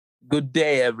Good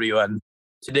day, everyone.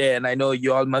 Today, and I know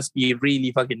you all must be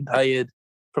really fucking tired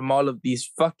from all of these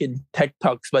fucking tech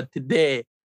talks, but today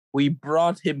we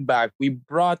brought him back. We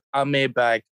brought Amir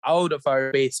back out of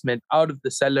our basement, out of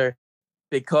the cellar,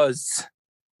 because,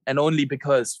 and only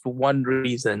because, for one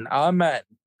reason. Our man,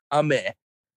 Amir,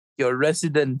 your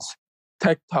resident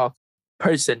tech talk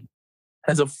person,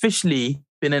 has officially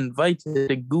been invited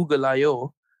to Google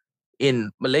I/O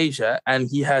in Malaysia, and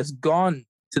he has gone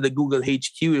to the Google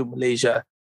HQ in Malaysia,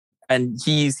 and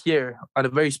he's here on a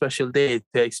very special day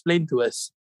to explain to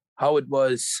us how it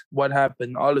was, what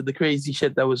happened, all of the crazy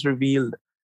shit that was revealed,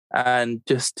 and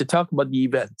just to talk about the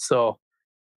event. So,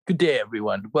 good day,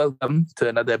 everyone. Welcome to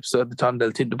another episode of the Tom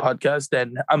Del Tinto podcast.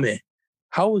 And Amir,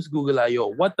 how was Google I/O?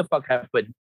 What the fuck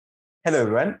happened? Hello,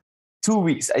 everyone. 2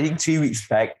 weeks, I think 3 weeks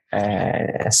back,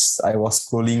 as I was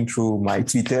scrolling through my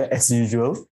Twitter as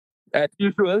usual. As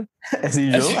usual.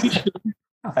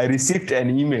 I received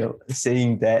an email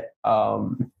saying that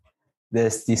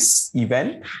there's this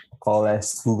event called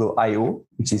as Google I/O,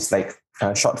 which is like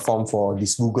a short form for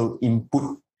this Google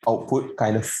input-output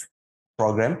kind of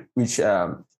program, which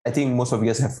I think most of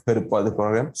you guys have heard about the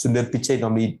program. Sundar Pichai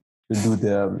normally do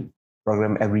the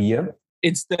program every year.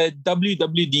 It's the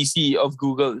WWDC of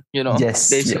Google, you know.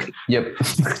 Yes. Yep.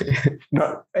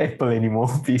 Not Apple anymore,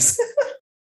 please.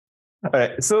 All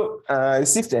right. So I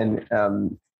received an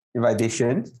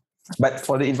invitation, but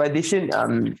for the invitation,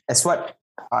 as what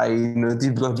I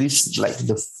noticed, because this is like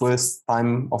the first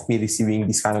time of me receiving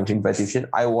this kind of invitation,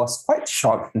 I was quite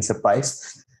shocked and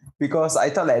surprised because I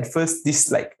thought at first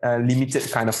this like a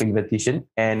limited kind of invitation,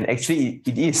 and actually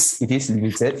it is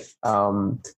limited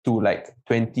to like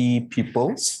 20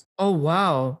 people. Oh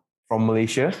wow! From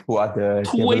Malaysia who are the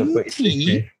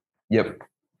 20? Yep,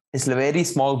 it's a very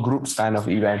small groups kind of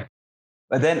event.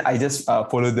 But then I just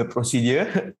followed the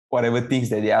procedure, whatever things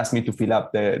that they asked me to fill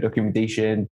up the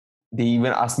documentation. They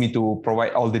even asked me to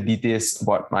provide all the details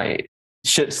about my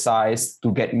shirt size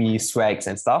to get me swags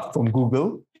and stuff from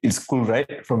Google. It's cool,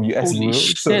 right? From US Holy Google.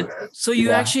 shit. So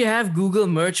you actually have Google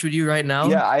merch with you right now?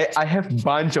 Yeah, I have a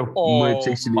bunch of merch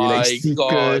actually, like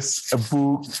stickers, a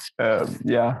book.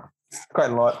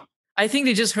 Quite a lot. I think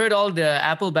they just heard all the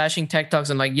Apple bashing tech talks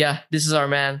and like, yeah, this is our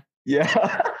man. Yeah.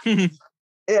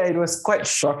 Yeah, it was quite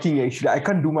shocking actually. I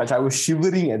can't do much. I was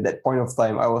shivering at that point of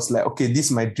time. I was like, okay, this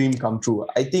is my dream come true.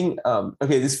 I think,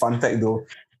 this fun fact though,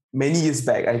 many years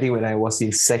back, I think when I was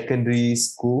in secondary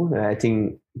school, I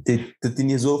think 13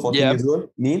 years old, 14 years old,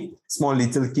 me, small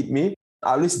little kid me,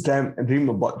 I always dream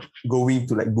about going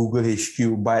to like Google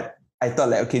HQ, but I thought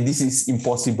like, okay, this is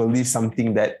impossible. This is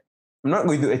something that I'm not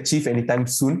going to achieve anytime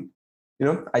soon. You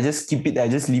know, I just keep it there, I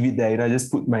just leave it there, you know, I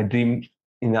just put my dream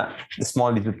in a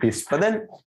small little place. But then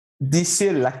this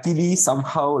year, luckily,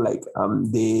 somehow like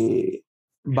they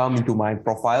bump into my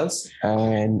profiles,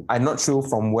 and I'm not sure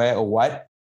from where or what.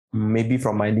 Maybe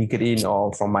from my LinkedIn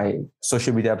or from my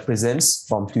social media presence,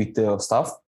 from Twitter or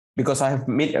stuff. Because I have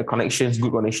made good connections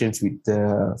with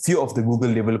a few of the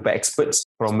Google developer experts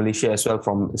from Malaysia as well,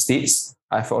 from the States.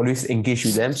 I've always engaged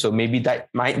with them. So maybe that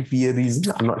might be a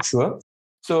reason. I'm not sure.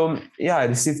 So yeah, I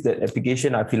received that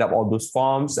application. I fill up all those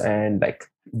forms, and like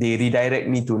they redirect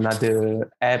me to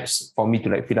another apps for me to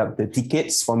like fill up the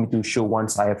tickets for me to show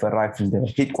once I have arrived in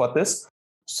the headquarters.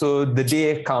 So the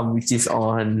day come, which is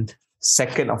on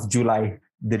 2nd of July,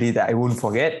 the day that I won't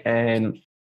forget. And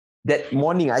that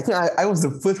morning, I think I was the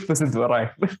first person to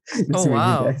arrive. Oh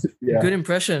wow. Yeah. Good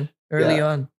impression early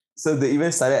on. So the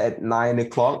event started at 9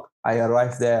 o'clock. I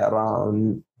arrived there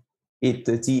around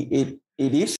 8:30,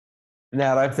 8-ish. And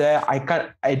I arrived there.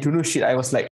 I don't know shit. I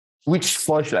was like, which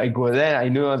floor should I go? Then I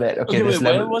know that, okay, wait,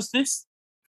 where was this?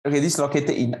 Okay, this is located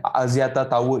in Axiata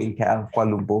Tower in KL,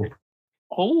 Kuala Lumpur.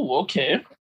 Oh, okay.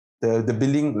 The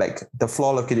building, like the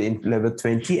floor located in level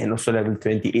 20 and also level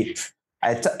 28.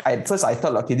 At first I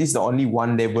thought, okay, this is the only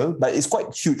one level, but it's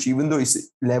quite huge, even though it's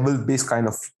level-based kind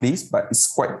of place, but it's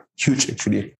quite huge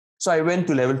actually. So I went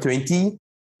to level 20,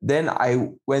 then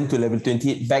I went to level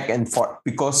 28 back and forth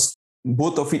because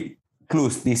both of it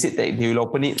closed. They said that they will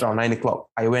open it around 9 o'clock.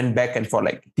 I went back and forth,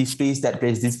 like this place, that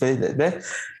place, this place, that place.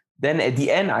 Then at the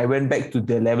end, I went back to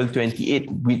the level 28,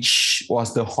 which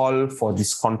was the hall for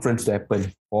this conference to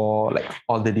happen for like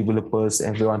all the developers,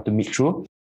 everyone to meet through.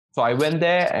 So I went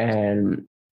there, and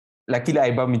luckily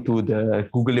I bumped into the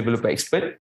Google developer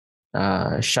expert,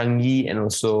 Shangi, and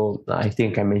also I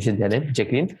think I mentioned their name,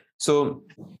 Jacqueline. So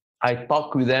I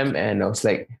talked with them, and I was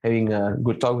like having a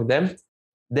good talk with them.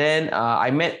 Then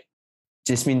I met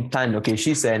Jasmine Tan. Okay,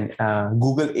 she's an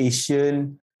Google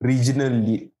Asian regional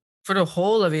lead. For the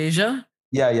whole of Asia?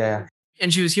 Yeah.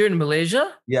 And she was here in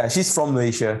Malaysia? Yeah, she's from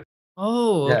Malaysia.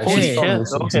 Oh, Yeah, Holy she's okay. from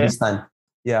shit. Okay. Uzbekistan.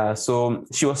 Yeah, so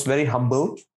she was very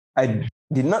humble. I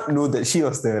did not know that she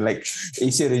was the like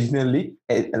Asia regional lead.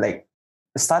 Like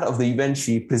the start of the event,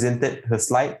 she presented her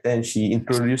slide, then she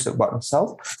introduced about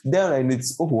herself. Then I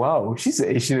it's oh wow, she's the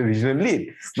Asian regional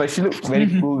lead. But she looked very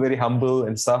cool, very humble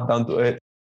and stuff, down to earth.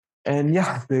 And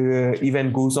yeah, the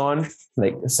event goes on,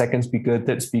 like second speaker,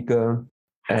 third speaker,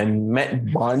 and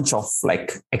met bunch of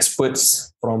like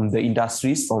experts from the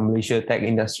industries, from Malaysia tech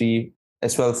industry,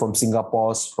 as well from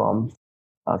Singapore's, from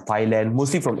Thailand,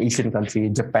 mostly from Asian country,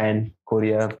 Japan,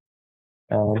 Korea.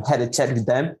 Had a chat with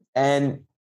them, and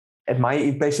my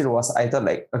impression was I thought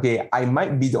like, okay, I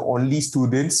might be the only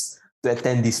students to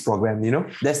attend this program. You know,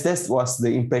 that was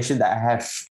the impression that I have.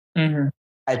 Mhm.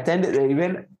 I attended the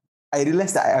event. I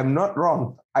realized that I am not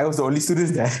wrong. I was the only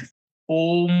student there.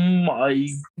 Oh my.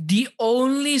 The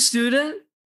only student?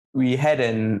 We had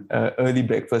an early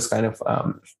breakfast kind of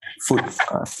food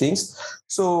things.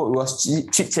 So it was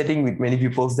chit chatting with many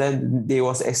people. Then they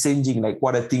was exchanging like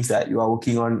what are things that you are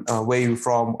working on, where you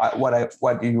from, what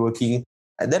are you working.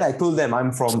 And then I told them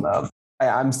I'm from.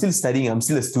 I'm still studying. I'm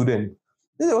still a student.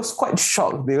 Then they was quite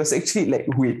shocked. They was actually like,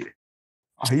 wait,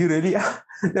 are you really?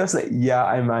 They was like, yeah,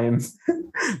 I'm.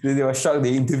 Then they were shocked.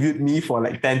 They interviewed me for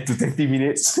like 10 to 30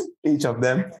 minutes, each of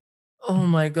them. Oh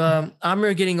my god.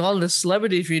 Amir getting all the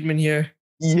celebrity treatment here.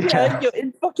 Yeah, Yeah. you're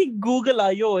in fucking Google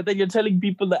I/O, and then you're telling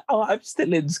people that, oh, I'm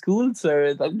still in school, sir.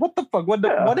 It's like, what the fuck? What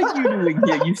are you doing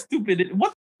here? You stupid.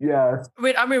 What? Yeah.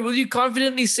 Wait, Amir, will you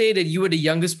confidently say that you were the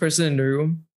youngest person in the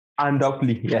room?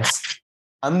 Undoubtedly, yes.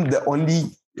 I'm the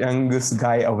only youngest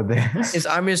guy over there. It's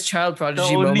Amir's child The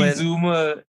prodigy only moment.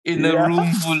 Zoomer in a Yeah. room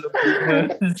full of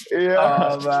boomers. Yeah.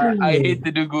 Oh man, I hate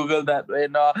to do Google that way.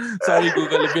 No, sorry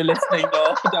Google, if you're listening.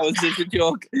 No, that was just a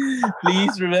joke.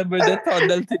 Please remember that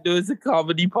Thondal to Do is a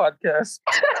comedy podcast.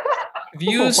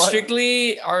 Views What?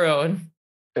 strictly our own.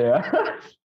 Yeah.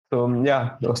 So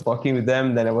yeah, I was talking with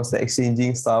them. Then I was like,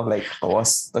 exchanging stuff. Like I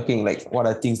was talking like what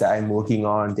are things that I'm working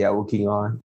on, they are working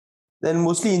on. Then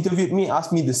mostly interviewed me,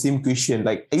 asked me the same question,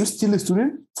 like, are you still a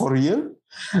student for real?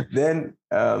 Then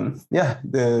yeah,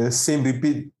 the same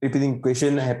repeating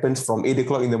question happens from 8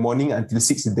 o'clock in the morning until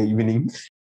 6 in the evening.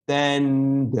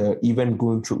 Then the event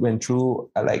went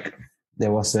through. Like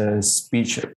there was a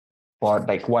speech for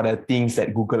like what are things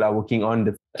that Google are working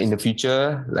on in the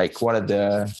future, like what are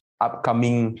the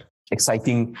upcoming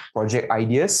exciting project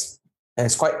ideas. And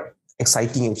it's quite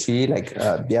exciting actually. Like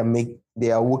they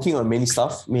are working on many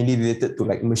stuff, mainly related to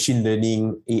like machine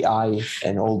learning, AI,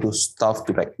 and all those stuff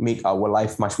to like make our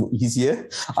life much more easier.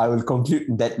 I will conclude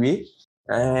in that way.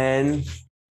 And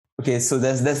okay, so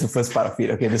that's the first part of it.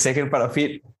 Okay, the second part of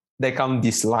it, there come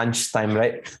this lunch time,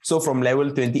 right? So from level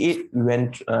 28, we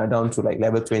went down to like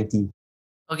level 20.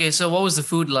 Okay, so what was the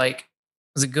food like?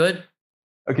 Was it good?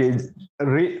 Okay,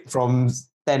 rate from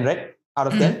 10, right? Out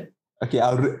of 10. Okay,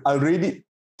 I'll rate it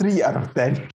 3 out of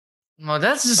 10. Well,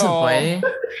 that's disappointing.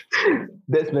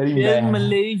 That's very In bad.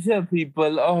 Malaysia,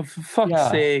 people. Oh, for fuck's Yeah.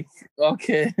 sake.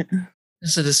 Okay.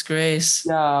 It's a disgrace.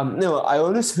 Yeah, no, I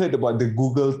always heard about the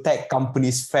Google tech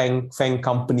companies, FANG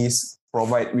companies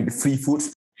provide with free food.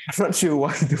 I'm not sure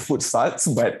why the food sucks,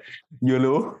 but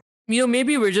YOLO. You know,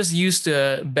 maybe we're just used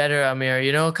to better, Amir.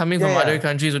 You know, coming from Yeah, other yeah.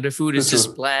 countries where the food is True, just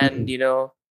true. bland. You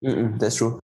know, That's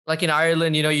true. like in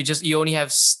Ireland, you know, you only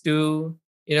have stew.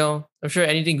 You know, I'm sure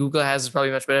anything Google has is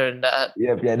probably much better than that.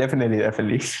 Yeah, definitely.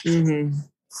 Mm-hmm.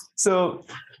 So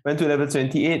went to level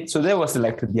 28. So that was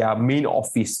like their main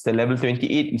office. The level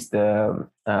 28 is the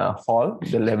hall.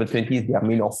 The level 20 is their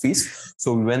main office.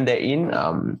 So we went there in.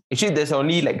 Actually, there's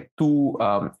only like two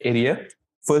area.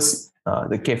 First,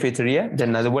 the cafeteria. Then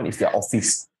another one is their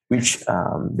office, which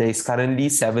there is currently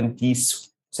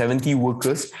 70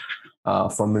 workers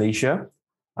from Malaysia.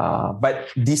 But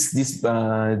this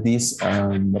what do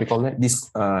you call that? This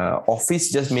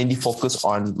office just mainly focus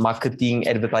on marketing,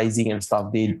 advertising, and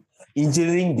stuff.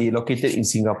 Engineering they located in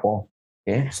Singapore.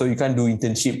 Okay, so you can do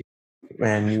internship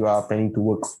when you are planning to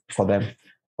work for them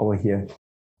over here.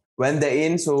 Went there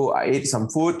in, so I ate some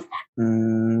food.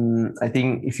 I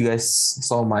think if you guys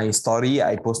saw my story,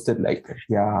 I posted like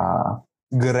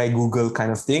Gerai Google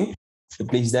kind of thing. The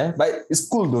place there, but it's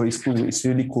cool though. It's cool. It's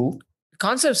really cool. The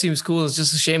concept seems cool. It's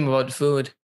just a shame about the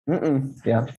food.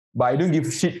 Yeah, but I don't give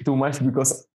a shit too much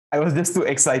because I was just too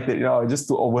excited, just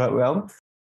too overwhelmed.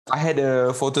 I had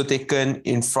a photo taken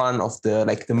in front of the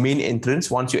main entrance.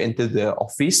 Once you enter the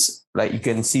office, like you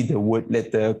can see the word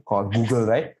letter called Google,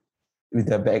 right? With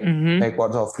the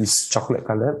backwards of this chocolate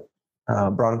color,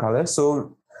 brown color.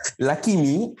 So lucky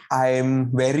me,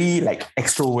 I'm very like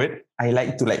extrovert. I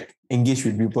like to like engage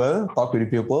with people, talk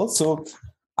with people. So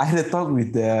I had a talk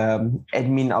with the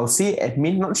admin. I'll say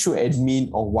admin, not sure admin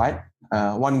or what.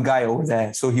 One guy over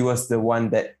there. So he was the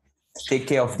one that take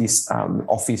care of this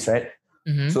office, right?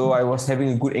 Mm-hmm. So I was having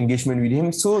a good engagement with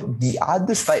him. So the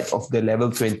other side of the level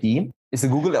 20 is the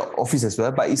Google office as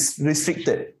well, but it's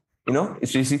restricted.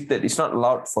 It's restricted. It's not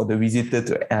allowed for the visitor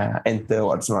to enter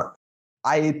or what's not.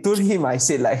 I told him, I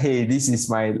said like, hey, this is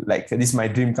my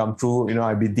dream come true.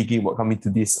 I've been thinking about coming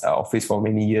to this office for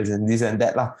many years and this and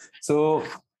that lah. So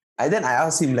then I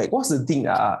asked him like, what's the thing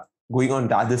going on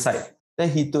the other side? Then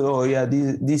he told, oh yeah,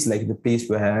 this like the place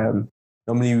where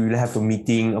normally we will have a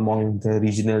meeting among the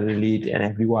regional elite and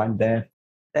everyone there.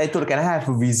 Then I told, can I have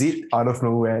a visit out of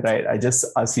nowhere, right? I just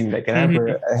asked him like, can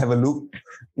I have a look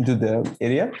into the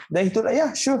area? Then he told, like,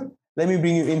 yeah, sure. Let me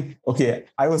bring you in. Okay,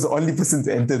 I was the only person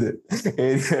to enter the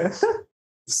area.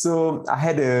 So I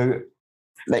had a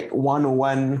like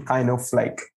 101 kind of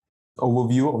like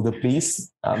overview of the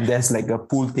place. There's like a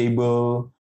pool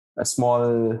table, a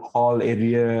small hall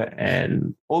area,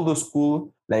 and all those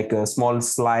cool, like a small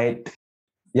slide.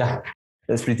 Yeah,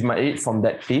 that's pretty much it from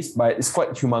that place. But it's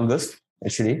quite humongous,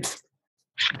 actually.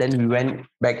 Then we went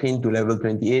back into level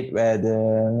 28 where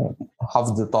the half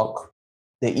of the talk.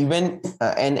 The event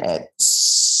end at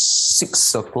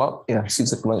 6 o'clock. Yeah,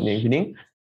 6 o'clock in the evening.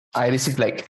 I received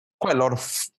like quite a lot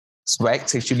of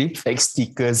swags actually, like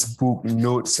stickers, book,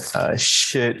 notes,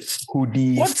 shirt,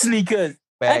 hoodie. What sneakers?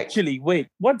 Bag. Actually, wait,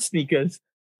 what sneakers?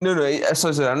 No,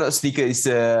 sorry, I'm not sneaker. It's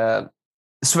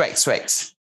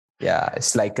swags. Yeah,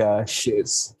 it's like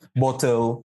shirts,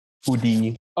 bottle,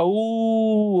 hoodie.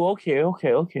 Oh, okay.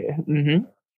 Mm-hmm.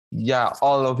 Yeah,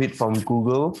 all of it from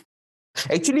Google.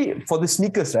 Actually, for the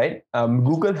sneakers, right?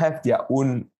 Google have their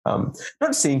own,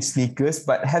 not saying sneakers,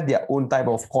 but have their own type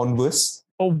of Converse.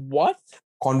 Oh, what?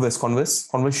 Converse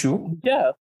shoe.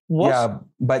 Yeah. What? Yeah,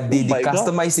 but they my God.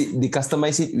 customize it. They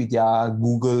customize it with their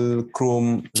Google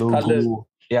Chrome logo, Colour.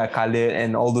 Yeah, color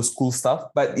and all those cool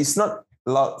stuff. But it's not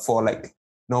allowed for like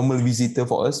normal visitor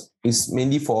for us. It's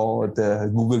mainly for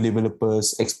the Google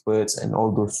developers, experts, and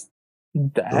all those.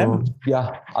 Damn. So,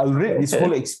 yeah, I'll rate this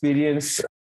whole experience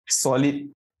solid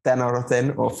 10 out of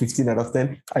 10 or 15 out of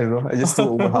 10. I don't know. I just too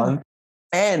overhung.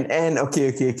 And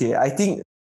okay. I think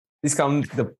this comes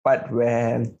the part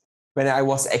when I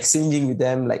was exchanging with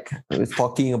them, like I was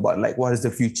talking about like what is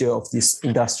the future of these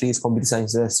industries, computer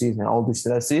science industries and all these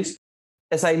industries.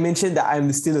 As I mentioned that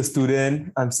I'm still a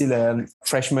student, I'm still a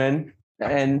freshman.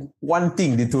 And one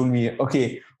thing they told me,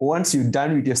 okay, once you're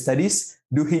done with your studies,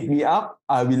 do hit me up.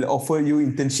 I will offer you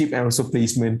internship and also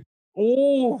placement.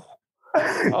 Oh.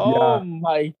 Oh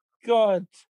my God.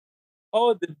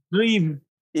 Oh, the dream.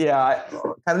 Yeah,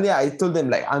 currently I told them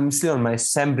like I'm still on my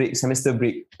semester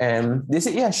break. And they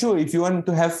said, yeah, sure. If you want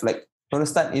to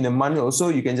start in a month or so,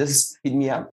 you can just hit me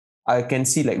up. I can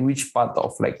see like which part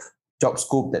of like job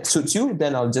scope that suits you.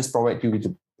 Then I'll just provide you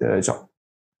with the job.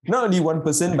 Not only one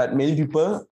person, but many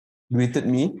people greeted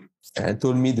me and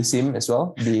told me the same as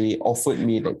well. They offered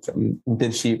me like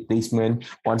internship placement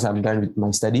once I'm done with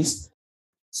my studies.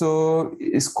 So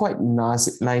it's quite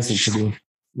nice actually.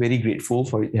 Very grateful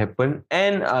for it to happen.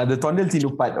 And the Tondel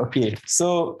Tinu part, okay.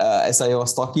 So as I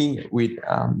was talking with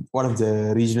one of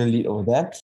the regional lead over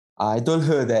there, I told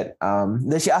her that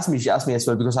then she asked me as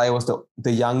well, because I was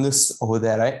the youngest over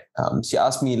there, right? She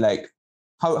asked me like,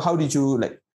 how did you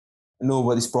like know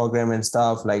about this program and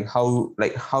stuff? Like how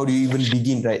do you even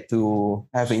begin, right, to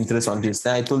have an interest on this?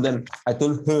 Then I told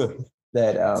her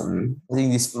that I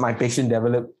think my passion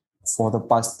developed for the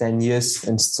past 10 years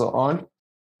and so on.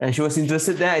 And she was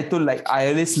interested. Then I told like I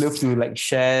always love to like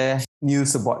share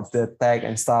news about the tech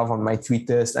and stuff on my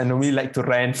Twitters. I normally like to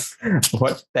rant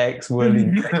about techs world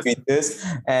in my Twitters.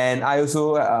 And I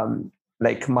also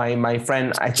like my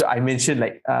friend, I mentioned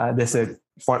like there's a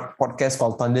podcast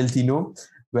called Tondel Tino,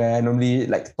 where I normally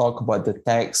like talk about the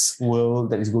techs world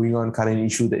that is going on, current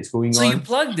issue that is going So on. you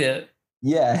plugged it?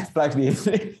 Yeah, plugged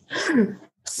it.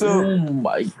 So oh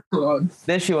my God.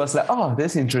 Then she was like, oh,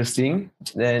 that's interesting.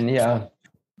 Then yeah,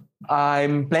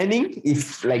 I'm planning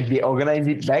if like they organize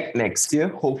it back next year,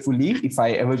 hopefully, if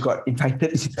I ever got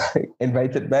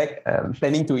invited back,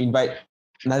 planning to invite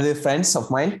another friends of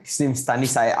mine. His name's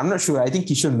Tanis. I'm not sure. I think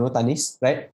you should know Tanis,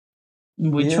 right?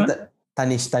 Which one?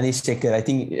 Tanis Checker. I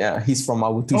think he's from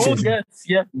our tuition. Oh,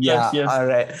 yes. All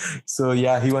right. So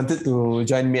yeah, he wanted to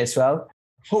join me as well.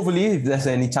 Hopefully, if there's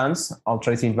any chance, I'll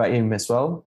try to invite him as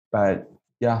well. But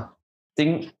yeah, I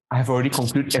think I have already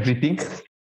concluded everything.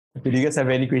 Do you guys have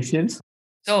any questions?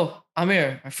 So,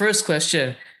 Amir, my first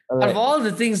question. All Out of all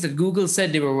the things that Google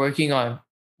said they were working on,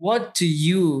 what to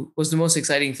you was the most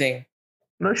exciting thing?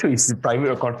 I'm not sure it's private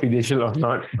or confidential or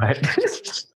not, but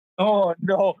Oh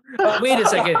no. Wait a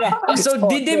second. So Oh,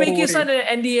 did they no make you way. sign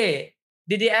an NDA?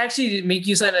 Did they actually make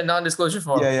you sign a non-disclosure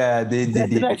form? Yeah, they That's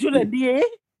did. an actual NDA?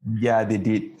 Yeah, they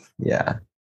did. Yeah.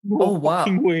 No Oh, wow.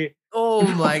 fucking way. Oh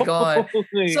my god. No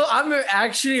way. So Amir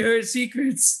actually heard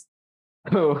secrets.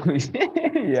 Oh,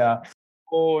 yeah.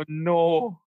 Oh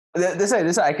no.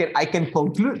 That's why I can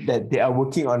conclude that they are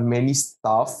working on many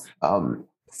stuff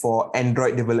for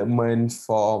Android development,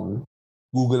 for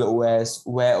Google OS,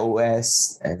 Wear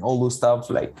OS, and all those stuff.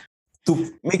 Like,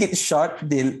 to make it short,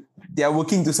 they are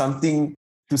working to something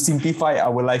to simplify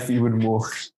our life even more.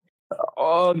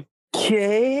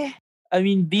 Okay. I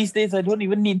mean, these days I don't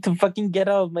even need to fucking get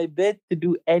out of my bed to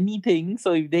do anything.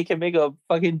 So if they can make a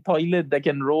fucking toilet that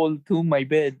can roll to my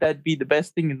bed, that'd be the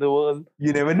best thing in the world.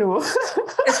 You never know.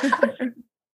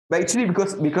 But actually,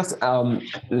 because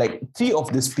like three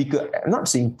of the speaker, I'm not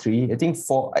saying three, I think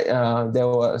four. There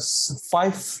was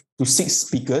 5 to 6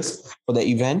 speakers for the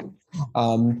event.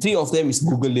 Three of them is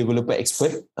Google developer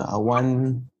expert.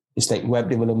 One is like web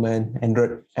development,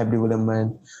 Android app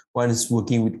development. One is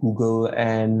working with Google,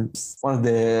 and one of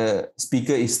the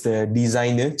speaker is the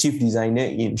chief designer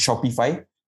in Shopify.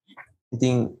 I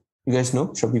think you guys know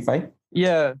Shopify.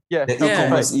 Yeah. The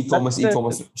Shopify.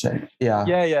 e-commerce. Yeah.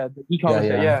 Yeah. The e-commerce.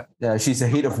 Yeah. Yeah, she's the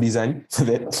head of design for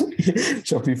that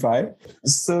Shopify.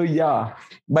 So yeah,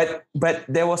 but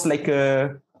there was like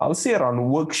I'll say around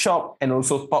workshop and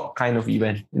also talk kind of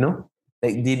event,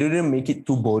 like they didn't make it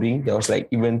too boring. There was like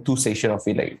even 2 sessions of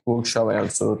it, like workshop and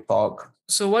also talk.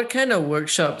 So what kind of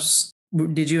workshops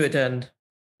did you attend?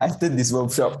 I did this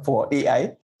workshop for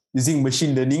AI using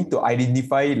machine learning to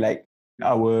identify like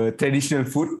our traditional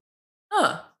food.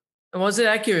 Huh. And was it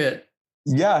accurate?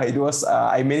 Yeah, it was.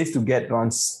 I managed to get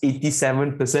around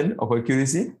 87% of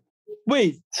accuracy.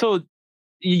 Wait, so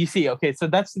you see, okay, so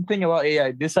that's the thing about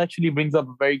AI. This actually brings up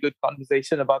a very good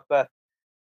conversation about that.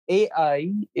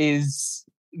 AI is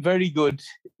very good.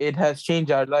 It has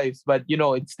changed our lives, but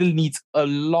it still needs a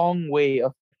long way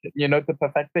of to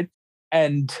perfect it.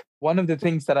 And one of the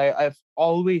things that I've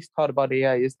always thought about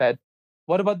AI is that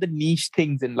what about the niche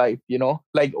things in life?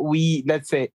 Like let's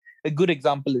say a good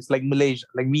example is like Malaysia.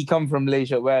 Like we come from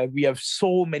Malaysia where we have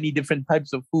so many different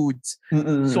types of foods,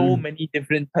 so many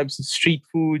different types of street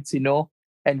foods,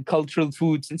 and cultural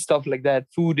foods and stuff like that.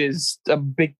 Food is a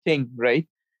big thing, right?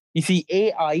 You see,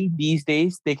 AI these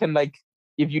days, they can like,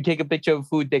 if you take a picture of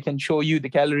food, they can show you the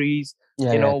calories,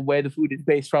 where the food is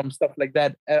based from, stuff like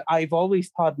that. I've always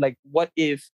thought like, what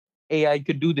if AI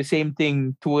could do the same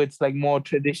thing towards like more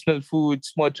traditional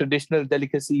foods, more traditional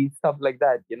delicacies, stuff like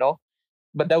that,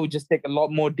 But that would just take a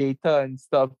lot more data and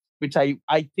stuff, which I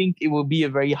think it will be a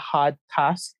very hard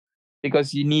task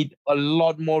because you need a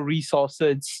lot more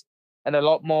resources and a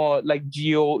lot more like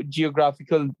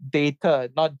geographical data,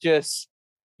 not just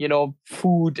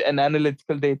food and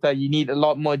analytical data. You need a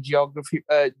lot more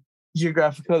geographical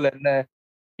and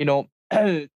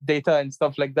data and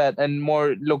stuff like that, and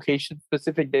more location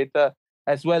specific data,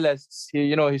 as well as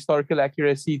historical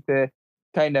accuracy to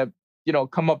kind of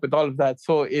come up with all of that.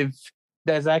 So if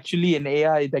there's actually an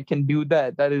AI that can do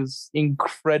that, that is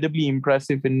incredibly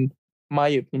impressive in my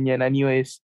opinion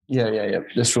anyways. Yeah,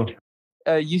 that's true.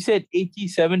 You said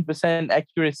 87%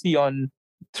 accuracy on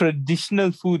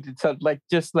traditional food itself, like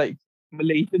just like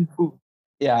Malaysian food.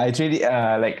 Yeah, I really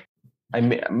like I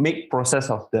make process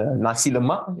of the nasi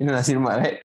lemak. Nasi lemak,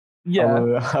 right?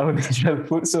 Yeah, our national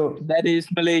food. So that is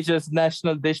Malaysia's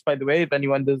national dish, by the way. If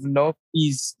anyone doesn't know,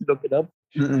 please look it up.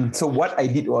 So what I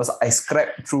did was I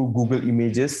scraped through Google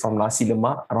Images from nasi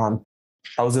lemak, around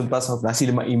 1,000 plus of nasi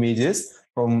lemak images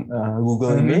from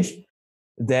Google Image.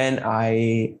 Then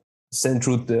I sent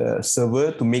through the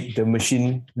server to make the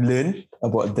machine learn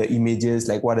about the images,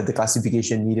 like what are the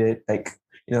classification needed, like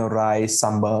rice,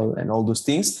 sambal, and all those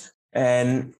things.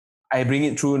 And I bring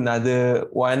it through another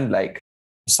one like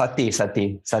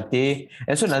satay.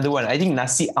 And so another one, I think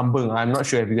nasi ambeng. I'm not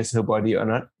sure if you guys heard about it or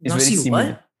not. It's Nasi very similar.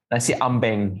 what? Nasi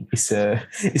ambeng is a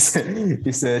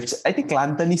I think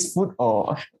Kelantanese food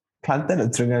or Kelantan or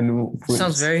Terengganu food.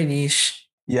 Sounds very niche.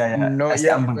 Yeah. No, Nasi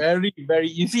yeah, ambeng. very, very.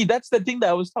 You see, that's the thing that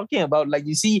I was talking about. Like,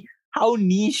 you see how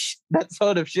niche that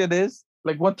sort of shit is.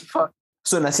 Like, what the fuck?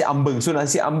 So nasi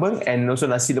ambeng and also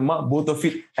nasi lemak, both of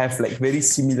it have like very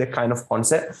similar kind of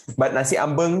concept. But nasi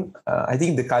ambeng, I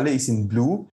think the color is in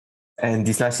blue, and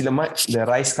this nasi lemak, the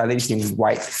rice color is in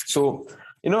white. So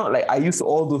like I use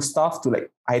all those stuff to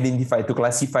like identify, to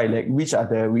classify like which are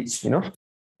the which,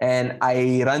 and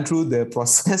I ran through the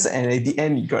process, and at the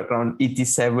end it got around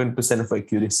 87% of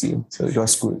accuracy. So it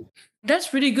was good. That's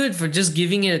pretty good for just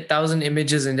giving it 1,000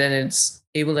 images and then it's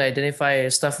able to identify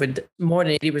stuff with more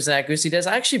than 80% accuracy. That's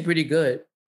actually pretty good.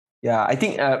 Yeah, I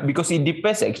think because it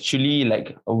depends actually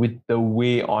like with the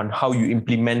way on how you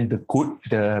implement the code,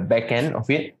 the backend of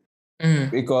it.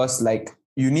 Mm. Because like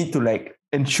you need to like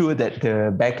ensure that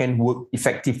the backend work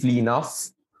effectively enough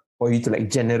for you to like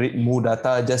generate more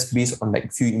data just based on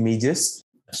like few images.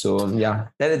 So yeah,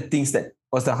 that are the things that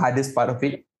was the hardest part of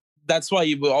it. That's why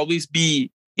it will always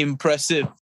be impressive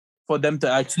for them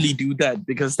to actually do that,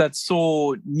 because that's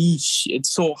so niche. It's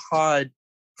so hard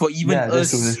for even Yeah, that's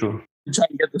true. That's us true. to try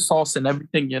and get the source and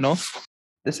everything, you know?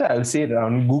 That's why I would say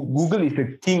that Google is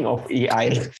the king of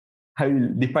AI. I will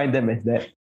define them as that.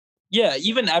 Yeah,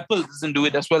 even Apple doesn't do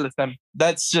it as well as them.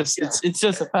 That's just it's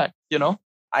just a fact, you know?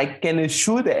 I can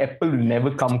assure that Apple will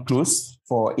never come close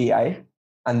for AI,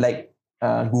 unlike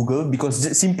Google,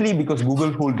 simply because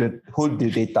Google hold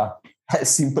the data. As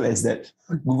simple as that.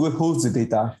 Google holds the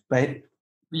data, right?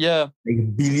 Yeah.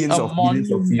 Like billions A of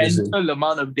billions of users. monumental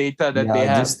amount of data that they Yeah,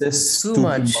 have. just that's Too too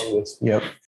much. humongous. Yep.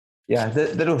 Yeah,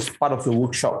 that was part of the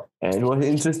workshop, and it was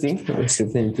interesting. It was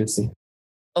super interesting.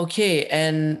 Okay,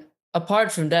 and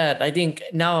apart from that, I think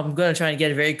now I'm gonna try and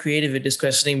get very creative with this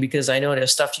questioning because I know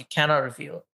there's stuff you cannot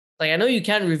reveal. Like I know you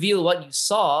can't reveal what you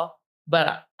saw,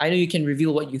 but I know you can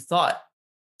reveal what you thought.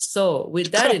 So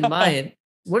with that in mind,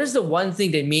 what is the one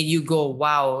thing that made you go,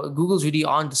 wow, Google's really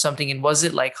on to something? And was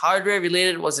it like hardware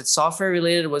related? Was it software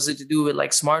related? Was it to do with like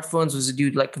smartphones? Was it to do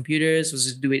with like computers? Was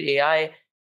it to do with AI?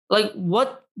 Like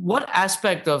what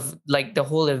aspect of like the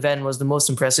whole event was the most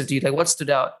impressive to you? Like what stood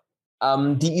out?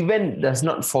 The event does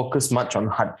not focus much on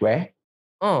hardware.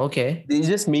 Oh, okay. They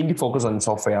just mainly focus on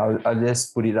software. I'll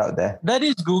just put it out there. That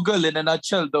is Google in a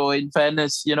nutshell, though, in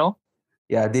fairness, you know?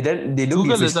 Yeah, they don't Google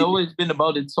give a has shit. always been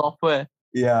about its software.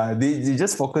 Yeah, they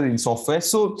just focus in software.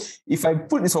 So if I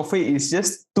put in software, it's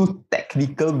just too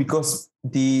technical because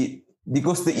the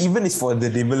event is for the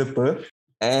developer.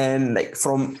 And like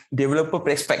from developer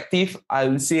perspective, I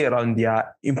will say around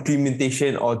their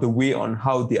implementation or the way on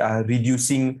how they are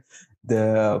reducing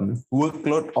the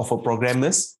workload of a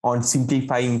programmers on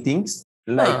simplifying things.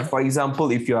 Like Huh. for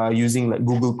example, if you are using like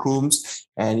Google Chromes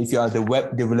and if you are the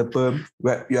web developer,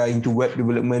 you are into web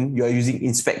development, you are using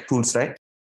inspect tools, right?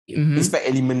 Mm-hmm. Inspect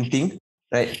elementing,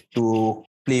 right? To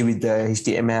play with the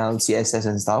HTML, CSS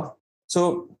and stuff.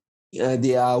 So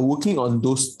they are working on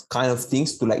those kind of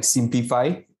things to like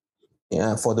simplify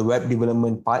for the web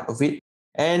development part of it.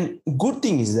 And good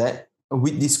thing is that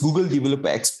with these Google developer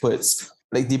experts,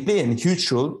 like they play a huge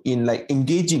role in like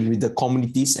engaging with the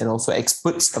communities and also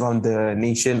experts around the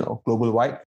nation or global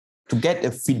wide to get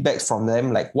the feedback from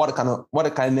them, like what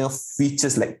kind of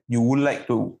features like you would like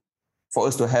to for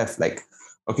us to have, like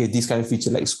okay, this kind of feature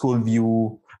like scroll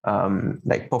view,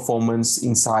 like performance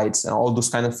insights and all those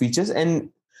kind of features. And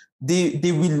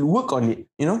they will work on it,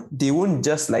 they won't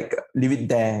just like leave it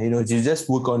there, they just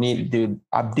work on it, they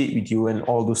update with you and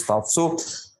all those stuff. So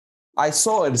I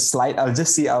saw a slide, I'll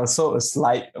just say I saw a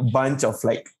slide, a bunch of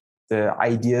like the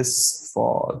ideas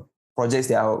for projects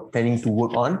they are planning to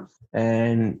work on,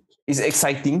 and it's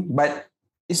exciting, but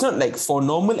it's not like for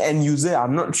normal end user.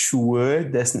 I'm not sure,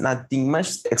 there's nothing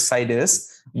much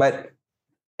exciters, but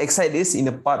exciters in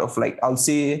a part of like, I'll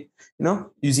say,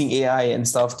 using AI and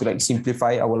stuff to like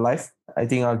simplify our life. I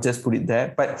think I'll just put it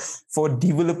there. But for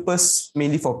developers,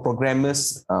 mainly for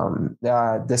programmers,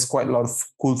 there's quite a lot of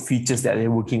cool features that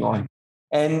they're working on.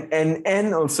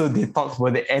 And also they talk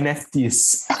about the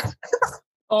NFTs.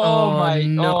 Oh Oh my, oh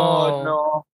no.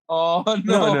 no, oh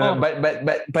No, no.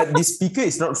 but the speaker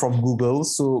is not from Google.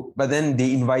 So, but then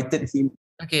they invited him.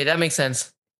 Okay, that makes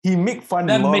sense. He make fun a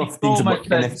That lot makes of things so much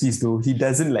about sense. NFTs though. He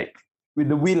doesn't like with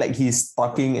the way like he's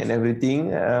talking and everything.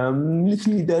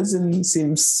 He doesn't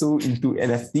seem so into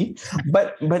NFT.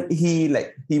 But he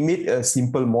made a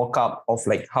simple mock-up of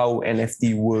like how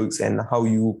NFT works and how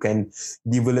you can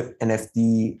develop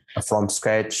NFT from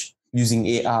scratch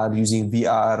using AR, using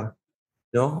VR,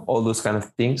 all those kind of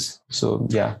things. So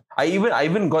yeah. I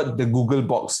even got the Google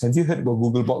Box. Have you heard about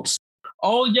Google Box?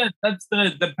 Oh yeah, that's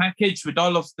the package with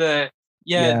all of the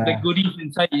the Yeah. goodies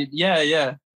inside it. Yeah,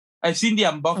 yeah. I've seen the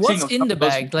unboxing What's of in some the of those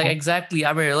bag? Like before. exactly,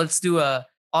 Amir, let's do a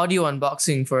audio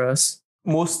unboxing for us.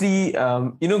 Mostly,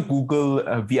 Google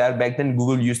VR. Back then,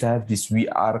 Google used to have this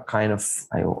VR kind of.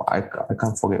 I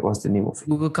can't forget what's the name of it.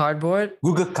 Google Cardboard.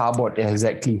 Google Cardboard, yeah,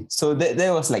 exactly. So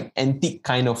there was like antique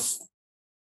kind of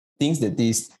things that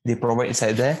they provide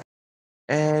inside there,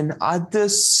 and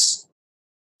others.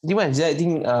 I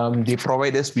think they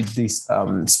provide us with these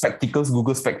spectacles,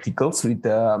 Google spectacles with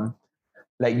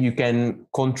like you can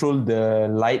control the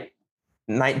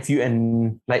night view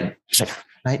and night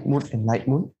mode and light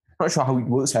mode. Not sure how it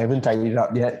works. I haven't tried it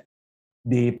out yet.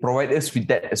 They provide us with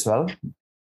that as well.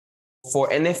 For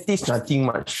NFTs, nothing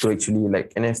much to actually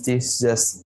like NFTs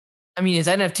just I mean, it's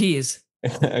NFTs.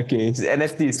 okay, it's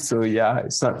NFTs. So yeah,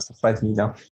 it's not surprising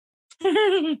now.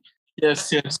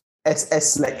 Yes, yes.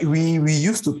 As like we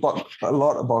used to talk a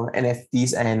lot about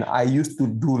NFTs, and I used to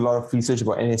do a lot of research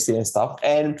about NFT and stuff.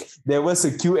 And there was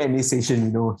a Q&A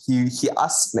session, he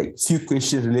asked like few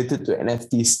questions related to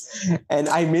NFTs, and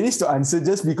I managed to answer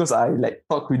just because I like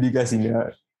talk with you guys in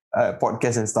the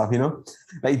podcast and stuff,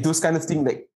 like those kind of things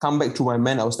like come back to my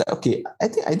mind. I was like, okay, I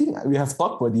think we have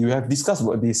talked about it, we have discussed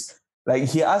about this. Like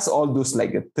he asked all those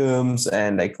like terms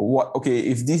and like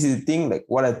if this is a thing, like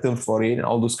what are terms for it and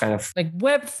all those kind of Like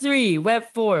Web 3, Web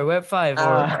 4, Web 5,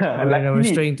 or we're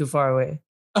straying too far away.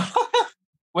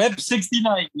 Web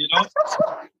 69,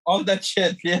 all that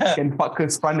shit. Yeah. Can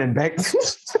fuckers front and back.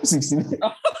 69.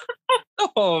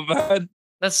 Oh man,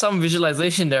 that's some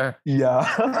visualization there.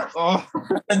 Yeah. Oh.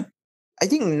 I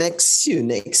think next year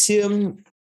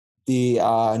they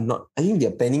are not. I think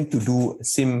they're planning to do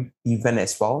same event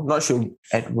as well. Not sure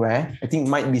at where. I think it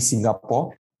might be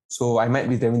Singapore. So I might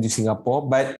be traveling to Singapore.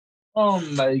 But oh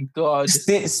my god,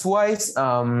 states wise,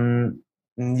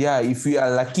 if you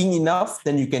are lucky enough,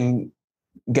 then you can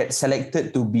get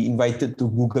selected to be invited to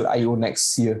Google I/O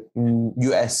next year in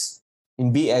US,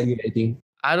 in Bay Area, I think.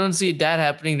 I don't see that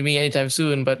happening to me anytime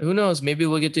soon, but who knows? Maybe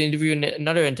we'll get to interview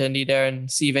another attendee there and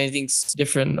see if anything's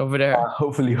different over there.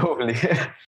 Hopefully.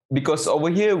 Because over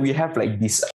here we have like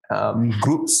these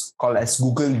groups called as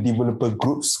Google Developer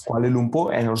Groups Kuala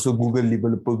Lumpur and also Google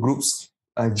Developer Groups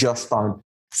Georgetown.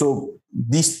 So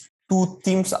these two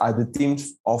teams are the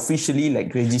teams officially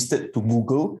like registered to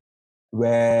Google,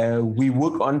 where we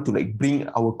work on to like bring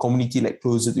our community like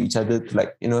closer to each other to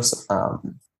like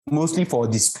mostly for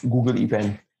this Google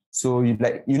event. So you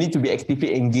need to be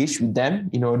actively engaged with them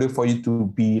in order for you to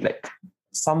be like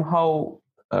somehow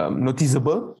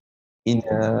noticeable in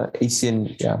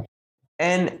Asian, yeah.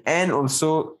 And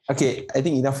also, okay, I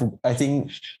think enough. I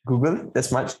think Google,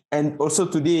 that's much. And also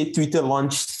today, Twitter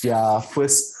launched their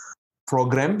first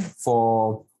program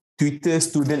for Twitter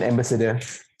Student Ambassador.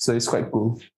 So it's quite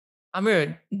cool.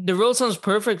 Amir, the role sounds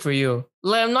perfect for you.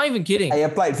 Like, I'm not even kidding. I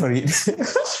applied for it.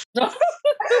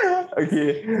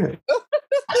 Okay.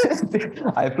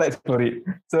 I applied for it.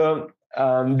 So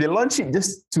they launched it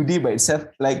just today by itself.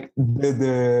 Like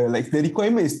the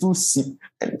requirement is not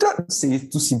say it's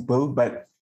too simple, but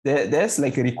there's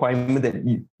like a requirement that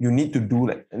you need to do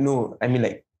like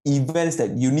events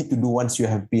that you need to do once you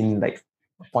have been like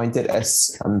appointed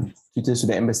as Twitter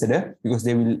Student Ambassador, because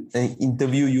they will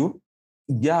interview you.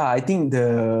 Yeah, I think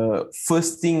the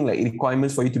first thing like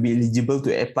requirements for you to be eligible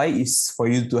to apply is for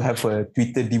you to have a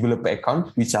Twitter developer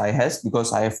account, which I has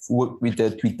because I have worked with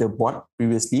the Twitter bot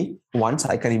previously once.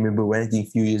 I can't remember when, I think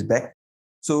a few years back.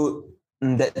 So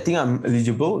that thing I'm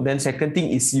eligible. Then second thing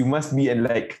is you must be an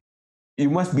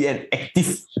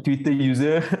active Twitter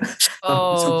user.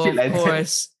 Oh, of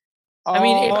course. I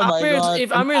mean,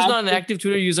 if Amir is not an active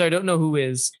Twitter user, I don't know who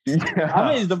is. Yeah.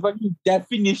 Amir is the fucking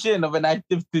definition of an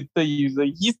active Twitter user.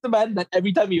 He's the man that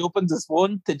every time he opens his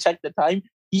phone to check the time,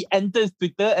 he enters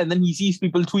Twitter and then he sees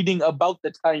people tweeting about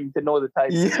the time to know the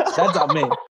time. Yeah. That's Amir.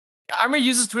 Amir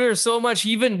uses Twitter so much.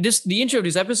 Even the intro of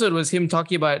this episode was him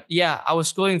talking about, I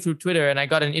was scrolling through Twitter and I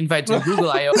got an invite to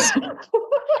Google I/O.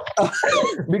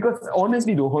 Because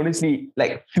honestly,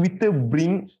 like Twitter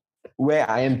bring where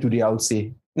I am today, I would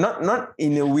say. Not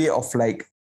in a way of like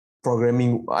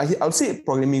programming. I'll say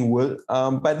programming world.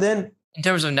 But then in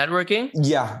terms of networking,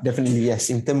 yeah, definitely yes.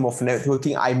 In terms of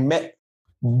networking, I met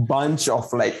bunch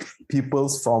of like people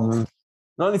from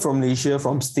not only from Malaysia,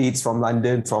 from States, from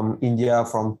London, from India,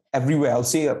 from everywhere. I'll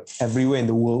say everywhere in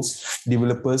the world.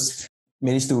 Developers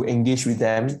managed to engage with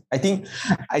them. I think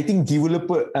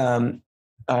developer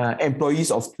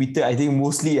employees of Twitter. I think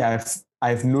mostly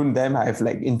I've known them. I've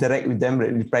like interact with them,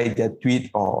 reply their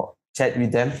tweet or chat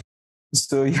with them.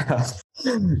 So yeah.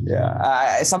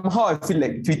 I somehow feel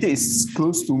like Twitter is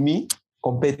close to me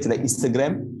compared to like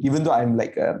Instagram, even though I'm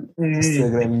like a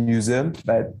Instagram user.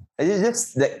 But I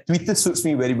just like Twitter suits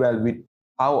me very well with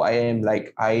how I am.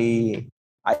 Like I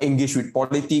engage with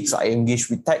politics. I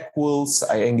engage with tech worlds.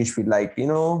 I engage with like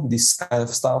this kind of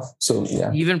stuff. So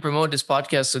yeah. You even promote this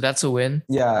podcast, so that's a win.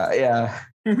 Yeah.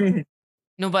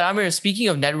 No, but Amir, speaking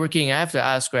of networking, I have to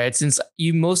ask, right? Since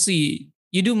you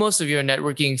do most of your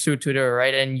networking through Twitter,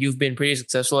 right? And you've been pretty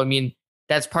successful. I mean,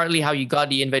 that's partly how you got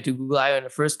the invite to Google I/O in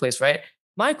the first place, right?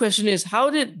 My question is,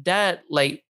 how did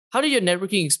your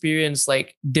networking experience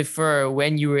like differ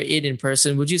when you were in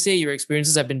person? Would you say your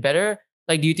experiences have been better?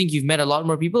 Like, do you think you've met a lot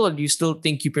more people, or do you still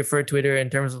think you prefer Twitter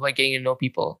in terms of like getting to know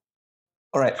people?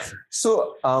 All right.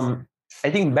 So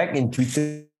I think back in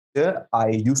Twitter I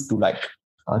used to like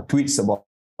tweets about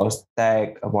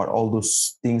tech, about all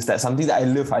those things. That's something that I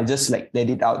love. I just like let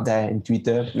it out there in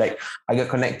Twitter. Like I get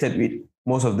connected with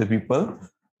most of the people,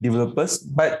 developers.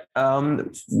 But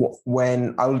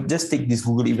when I'll just take this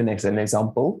Google event as an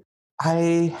example,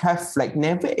 I have like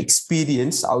never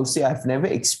experienced, I would say I've never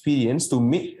experienced to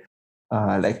meet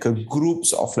like a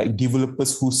groups of like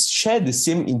developers who share the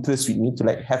same interest with me to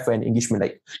like have an engagement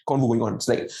like convo going on. It's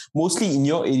like mostly in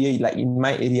your area, like in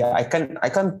my area, I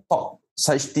can't talk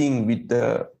such thing with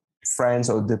the friends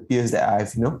or the peers that I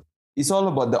have, you know. It's all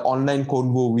about the online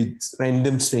convo with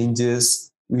random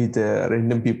strangers, with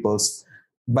random peoples.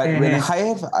 But when I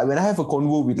have a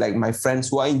convo with like my friends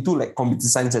who are into like computer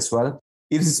science as well,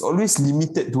 it is always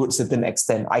limited to a certain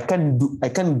extent. I can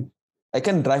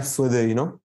drive further, you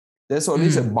know. There's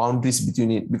always a boundaries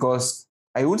between it because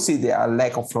I won't say there are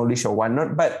lack of knowledge or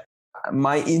whatnot, but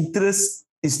my interest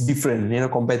is different, you know,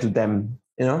 compared to them,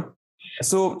 you know.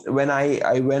 So when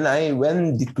I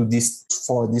went to this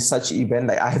for this such event,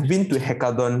 like I have been to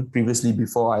hackathon previously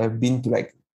before. I have been to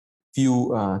like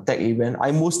few tech event.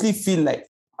 I mostly feel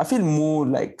more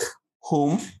like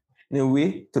home in a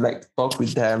way to like talk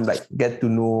with them, like get to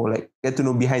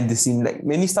know behind the scene, like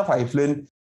many stuff I've learned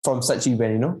from such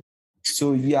event, you know.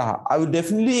 So yeah, I would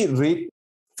definitely rate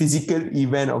physical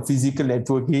event or physical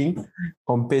networking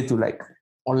compared to like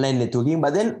online networking.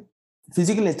 But then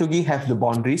physical networking have the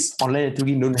boundaries. Online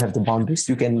networking don't have the boundaries.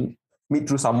 You can meet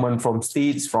through someone from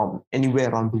states, from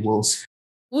anywhere around the world.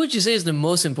 Who would you say is the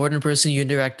most important person you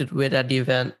interacted with at the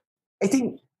event? I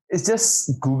think it's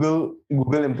just Google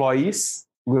employees,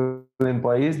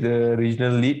 the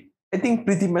regional lead. I think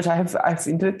pretty much I've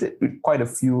interacted with quite a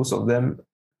few of them.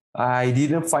 I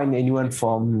didn't find anyone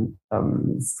from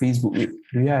Facebook.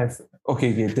 Do you have?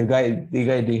 Okay, the guy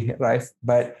they arrived,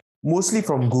 but mostly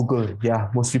from Google. Yeah,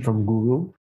 mostly from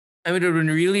Google. I mean, it would have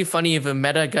been really funny if a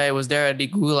meta guy was there at the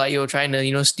Google I/O trying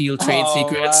to, steal trade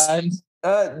secrets. Man.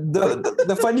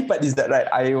 The funny part is that right,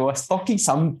 I was talking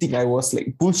something. I was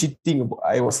like bullshitting about.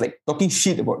 I was like talking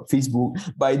shit about Facebook,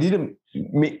 but I didn't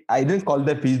call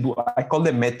them Facebook. I called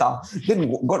them Meta. Then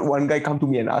got one guy come to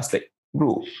me and asked like,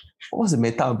 bro, what was the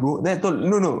Meta, bro? Then I told,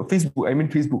 no, Facebook. I mean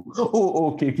Facebook.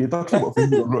 Oh, okay, talking about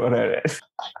Facebook, bro. Right.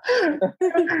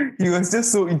 He was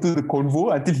just so into the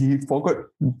convo until he forgot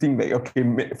to think like, okay,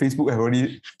 Facebook have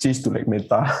already changed to like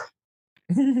Meta.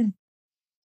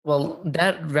 Well,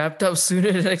 that wrapped up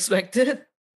sooner than expected.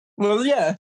 Well,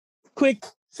 yeah. Quick,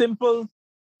 simple,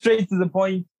 straight to the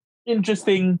point,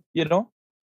 interesting, the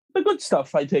good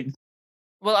stuff, I think.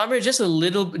 Well, Amir, just a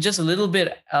little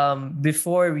bit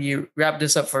before we wrap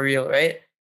this up for real, right?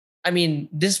 I mean,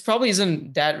 this probably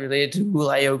isn't that related to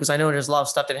Google I/O because I know there's a lot of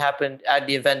stuff that happened at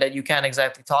the event that you can't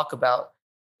exactly talk about.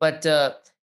 But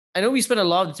I know we spent a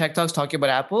lot of the tech talks talking about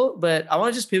Apple, but I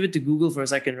want to just pivot to Google for a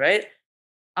second, right?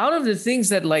 Out of the things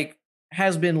that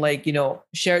has been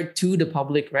shared to the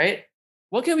public, right?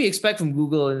 What can we expect from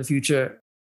Google in the future?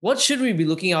 What should we be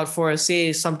looking out for?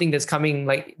 Say something that's coming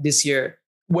this year.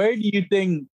 Where do you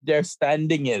think their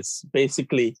standing is,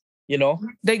 basically? Do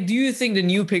you think the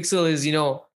new Pixel is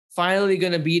finally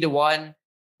gonna be the one?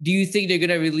 Do you think they're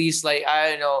gonna release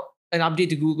an update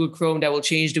to Google Chrome that will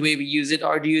change the way we use it,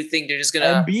 or do you think they're just gonna?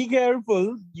 And be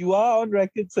careful. You are on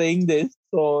record saying this,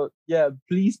 so yeah,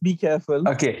 please be careful.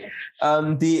 Okay,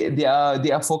 they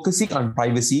are focusing on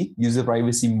privacy, user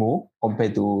privacy more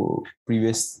compared to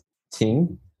previous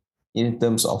thing in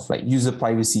terms of user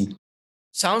privacy.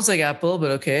 Sounds like Apple,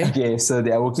 but okay. Okay, so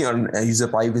they are working on user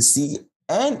privacy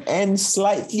and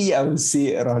slightly, I would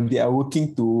say, around they are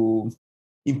working to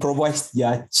improvise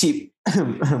their chip.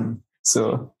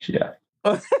 So yeah.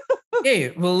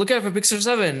 Hey, we'll look out for Pixel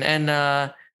 7. And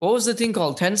what was the thing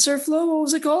called? TensorFlow? What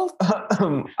was it called?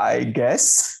 I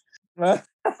guess. I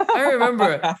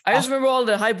just remember all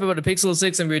the hype about the Pixel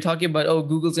 6, and we were talking about,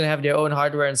 Google's going to have their own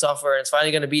hardware and software, and it's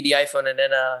finally going to be the iPhone, and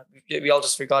then we all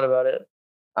just forgot about it.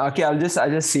 Okay, I'll just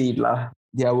say it lah.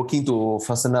 They are working to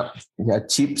fasten up their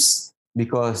chips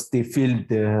because they feel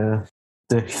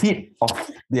the heat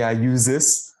of their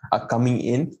users are coming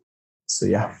in. So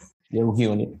yeah, they're working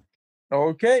on it.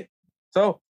 Okay.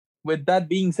 So with that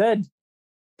being said,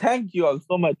 thank you all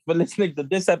so much for listening to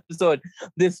this episode,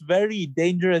 this very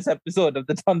dangerous episode of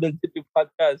the Tandal Titu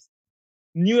podcast.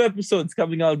 New episodes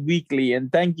coming out weekly,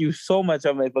 and thank you so much,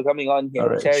 Amir, for coming on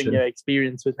here and sharing your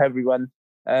experience with everyone.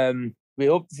 We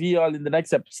hope to see you all in the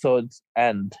next episode,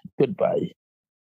 and goodbye.